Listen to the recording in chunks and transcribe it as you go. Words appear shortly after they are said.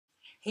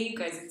Hey you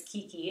guys, it's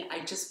Kiki. I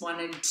just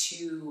wanted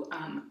to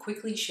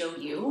quickly show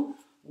you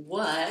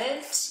what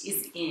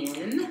is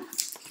in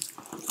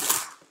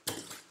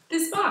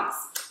this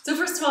box. So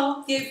first of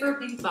all, yay for a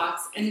pink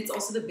box, and it's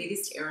also the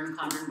biggest Erin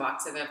Condren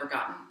box I've ever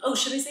gotten. Oh,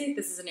 should I say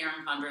this is an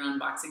Erin Condren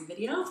unboxing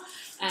video?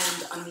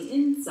 And on the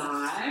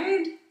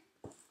inside,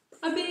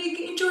 a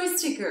big enjoy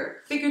sticker,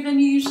 bigger than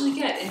you usually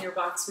get in your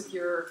box with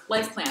your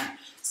life plan.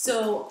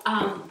 So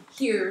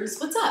here's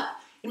what's up.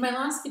 In my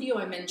last video,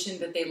 I mentioned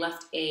that they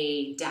left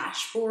a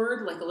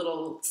dashboard, like a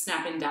little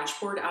snap-in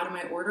dashboard out of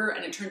my order,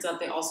 and it turns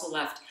out they also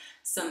left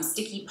some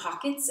sticky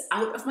pockets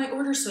out of my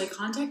order. So I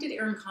contacted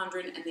Erin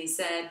Condren and they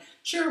said,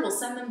 sure, we'll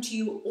send them to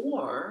you,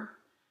 or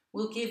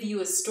we'll give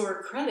you a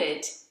store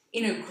credit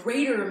in a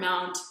greater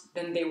amount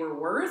than they were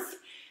worth,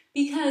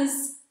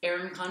 because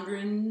Erin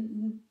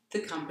Condren, the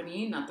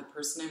company, not the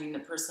person, I mean the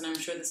person I'm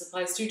sure this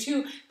applies to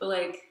too, but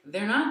like,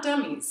 they're not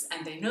dummies,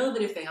 and they know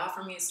that if they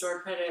offer me a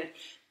store credit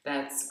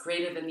that's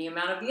greater than the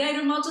amount of the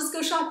item, I'll just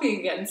go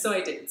shopping again. So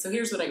I did. So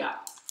here's what I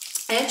got.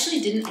 I actually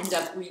didn't end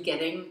up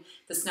re-getting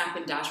the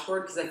snap-in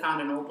dashboard because I found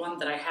an old one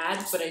that I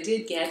had, but I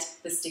did get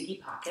the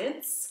sticky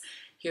pockets.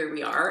 Here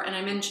we are. And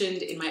I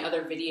mentioned in my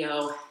other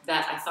video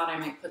that I thought I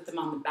might put them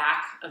on the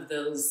back of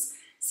those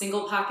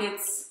single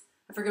pockets.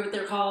 I forget what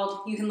they're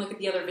called. You can look at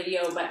the other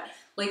video, but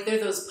like they're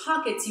those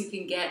pockets you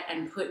can get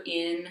and put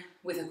in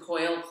with a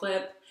coil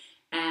clip,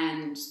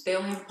 and they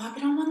only have a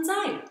pocket on one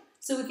side.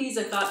 So with these,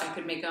 I thought I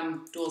could make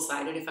them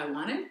dual-sided if I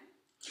wanted.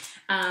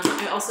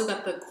 I also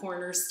got the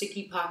corner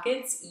sticky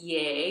pockets.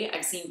 Yay.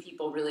 I've seen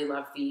people really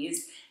love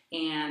these.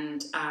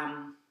 And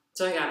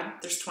so I got them.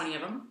 There's 20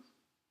 of them.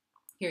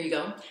 Here you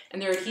go.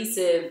 And they're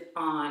adhesive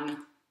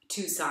on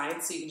two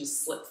sides, so you can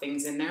just slip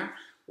things in there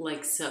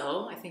like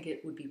so. I think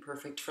it would be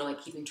perfect for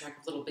like keeping track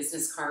of little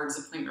business cards,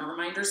 appointment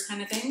reminders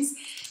kind of things.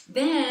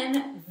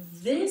 Then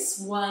this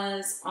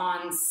was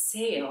on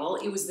sale.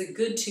 It was the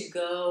good to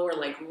go or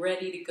like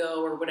ready to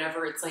go or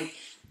whatever. It's like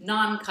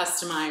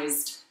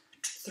non-customized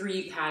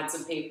 3 pads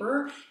of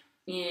paper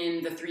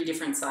in the 3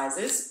 different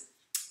sizes.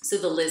 So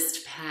the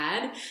list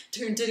pad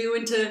turned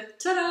into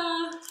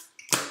ta-da!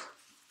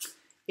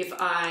 If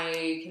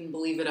I can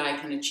believe it, I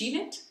can achieve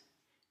it.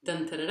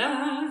 Dun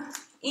ta-da-da!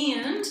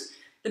 And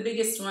the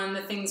biggest one,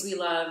 the things we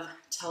love,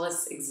 tell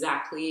us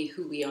exactly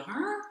who we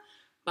are.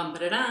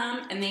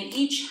 Bum-ba-da-dum. And they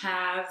each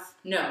have,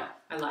 no,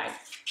 I lied,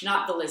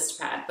 not the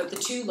list pad, but the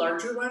 2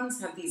 larger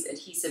ones have these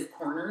adhesive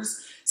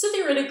corners. So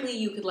theoretically,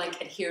 you could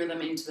like adhere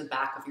them into the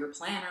back of your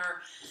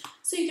planner.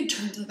 So you could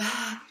turn to the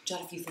back,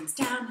 jot a few things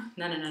down,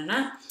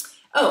 na-na-na-na.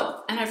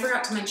 Oh, and I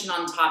forgot to mention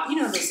on top, you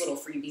know those little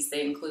freebies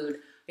they include.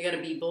 I got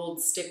a Be Bold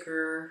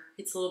sticker.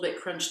 It's a little bit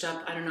crunched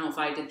up. I don't know if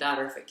I did that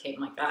or if it came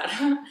like that.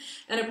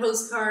 And a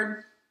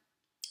postcard.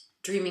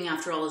 Dreaming,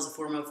 after all, is a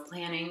form of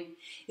planning.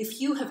 If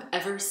you have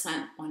ever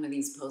sent one of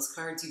these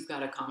postcards, you've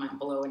got to comment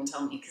below and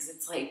tell me, because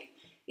it's like,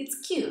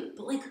 it's cute,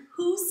 but like,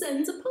 who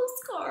sends a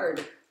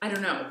postcard? I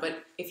don't know,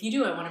 but if you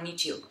do, I want to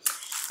meet you.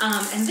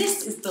 And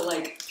this is the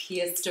like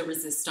pièce de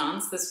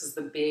résistance. This was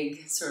the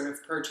big sort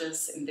of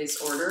purchase in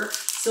this order.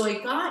 So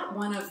I got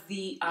one of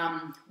the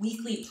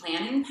weekly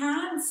planning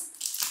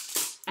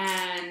pads,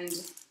 and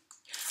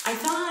I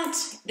thought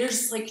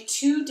there's like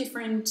 2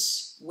 different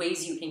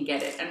ways you can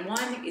get it. And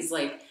one is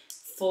like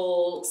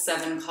full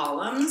 7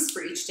 columns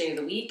for each day of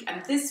the week.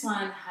 And this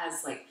one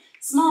has like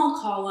small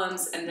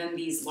columns and then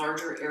these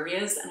larger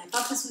areas. And I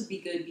thought this would be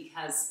good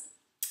because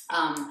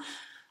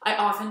I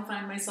often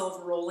find myself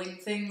rolling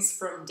things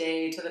from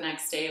day to the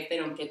next day if they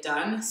don't get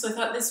done. So I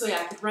thought this way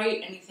I could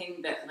write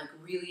anything that like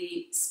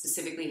really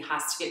specifically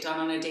has to get done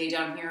on a day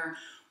down here,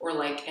 or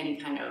like any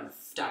kind of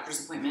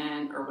doctor's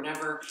appointment or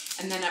whatever.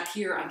 And then up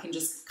here, I can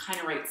just kind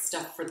of write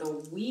stuff for the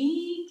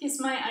week is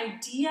my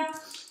idea.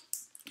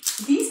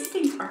 These I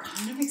think are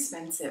kind of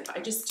expensive. I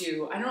just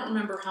do. I don't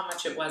remember how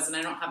much it was, and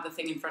I don't have the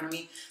thing in front of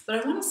me, but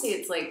I want to say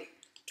it's like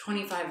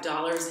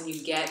 $25 and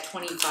you get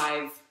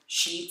 25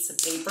 sheets of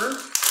paper.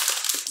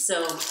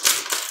 So,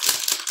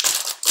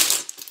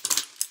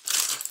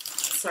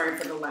 sorry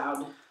for the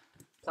loud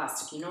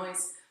plasticky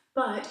noise.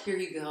 But here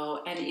you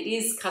go, and it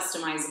is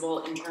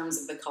customizable in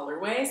terms of the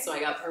colorway. So I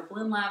got purple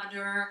and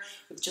lavender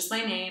with just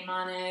my name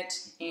on it,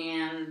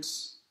 and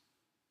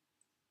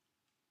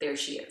there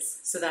she is.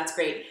 So that's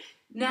great.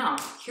 Now,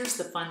 here's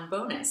the fun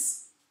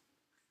bonus.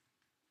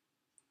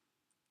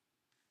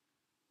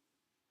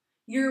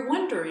 You're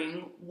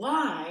wondering,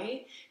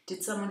 why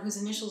did someone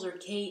whose initials are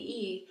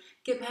KE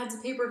get pads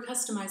of paper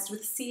customized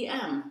with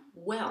CM?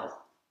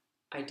 Well,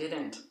 I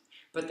didn't.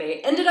 But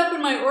they ended up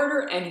in my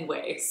order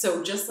anyway.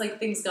 So just like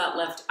things got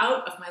left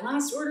out of my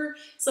last order,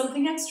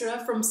 something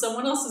extra from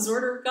someone else's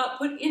order got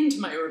put into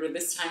my order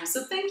this time.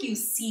 So thank you,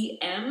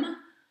 CM.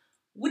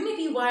 Wouldn't it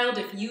be wild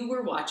if you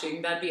were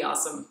watching? That'd be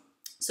awesome.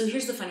 So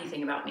here's the funny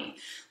thing about me.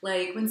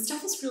 Like when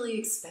stuff is really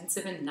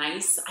expensive and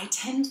nice, I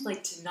tend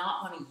like to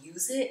not want to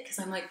use it because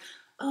I'm like,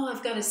 oh,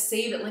 I've got to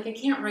save it. Like I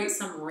can't write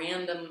some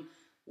random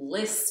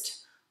list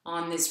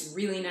on this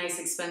really nice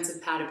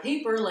expensive pad of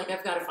paper, like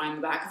I've got to find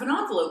the back of an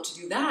envelope to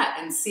do that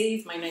and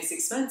save my nice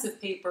expensive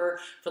paper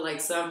for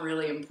like some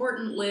really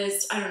important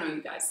list. I don't know,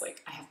 you guys,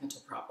 like I have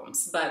mental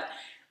problems, but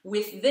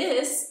with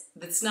this,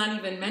 that's not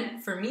even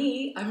meant for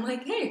me, I'm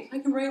like, hey, I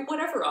can write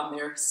whatever on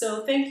there.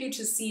 So thank you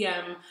to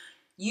CM.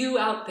 You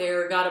out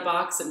there got a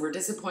box and were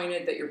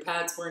disappointed that your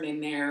pads weren't in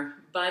there,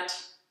 but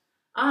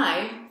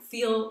I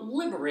feel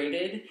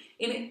liberated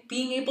in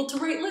being able to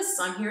write lists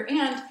on here.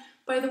 And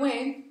by the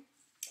way,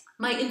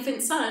 my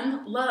infant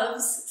son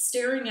loves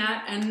staring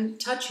at and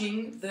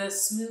touching the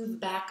smooth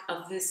back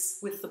of this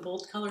with the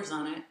bold colors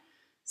on it.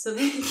 So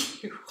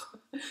thank you,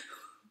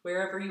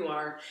 wherever you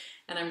are.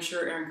 And I'm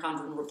sure Erin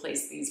Condren will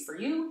replace these for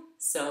you.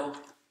 So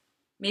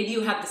maybe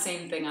you have the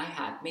same thing I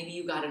had. Maybe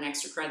you got an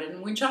extra credit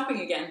and went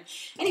shopping again.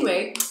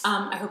 Anyway,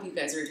 I hope you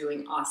guys are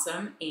doing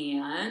awesome.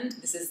 And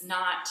this is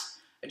not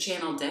a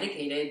channel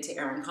dedicated to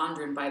Erin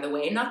Condren, by the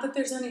way. Not that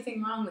there's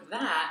anything wrong with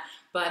that,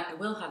 but I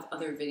will have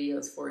other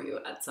videos for you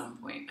at some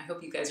point. I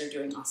hope you guys are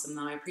doing awesome,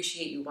 though. I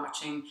appreciate you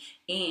watching.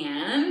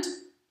 And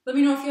let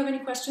me know if you have any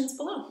questions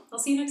below. I'll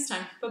see you next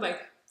time.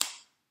 Bye-bye.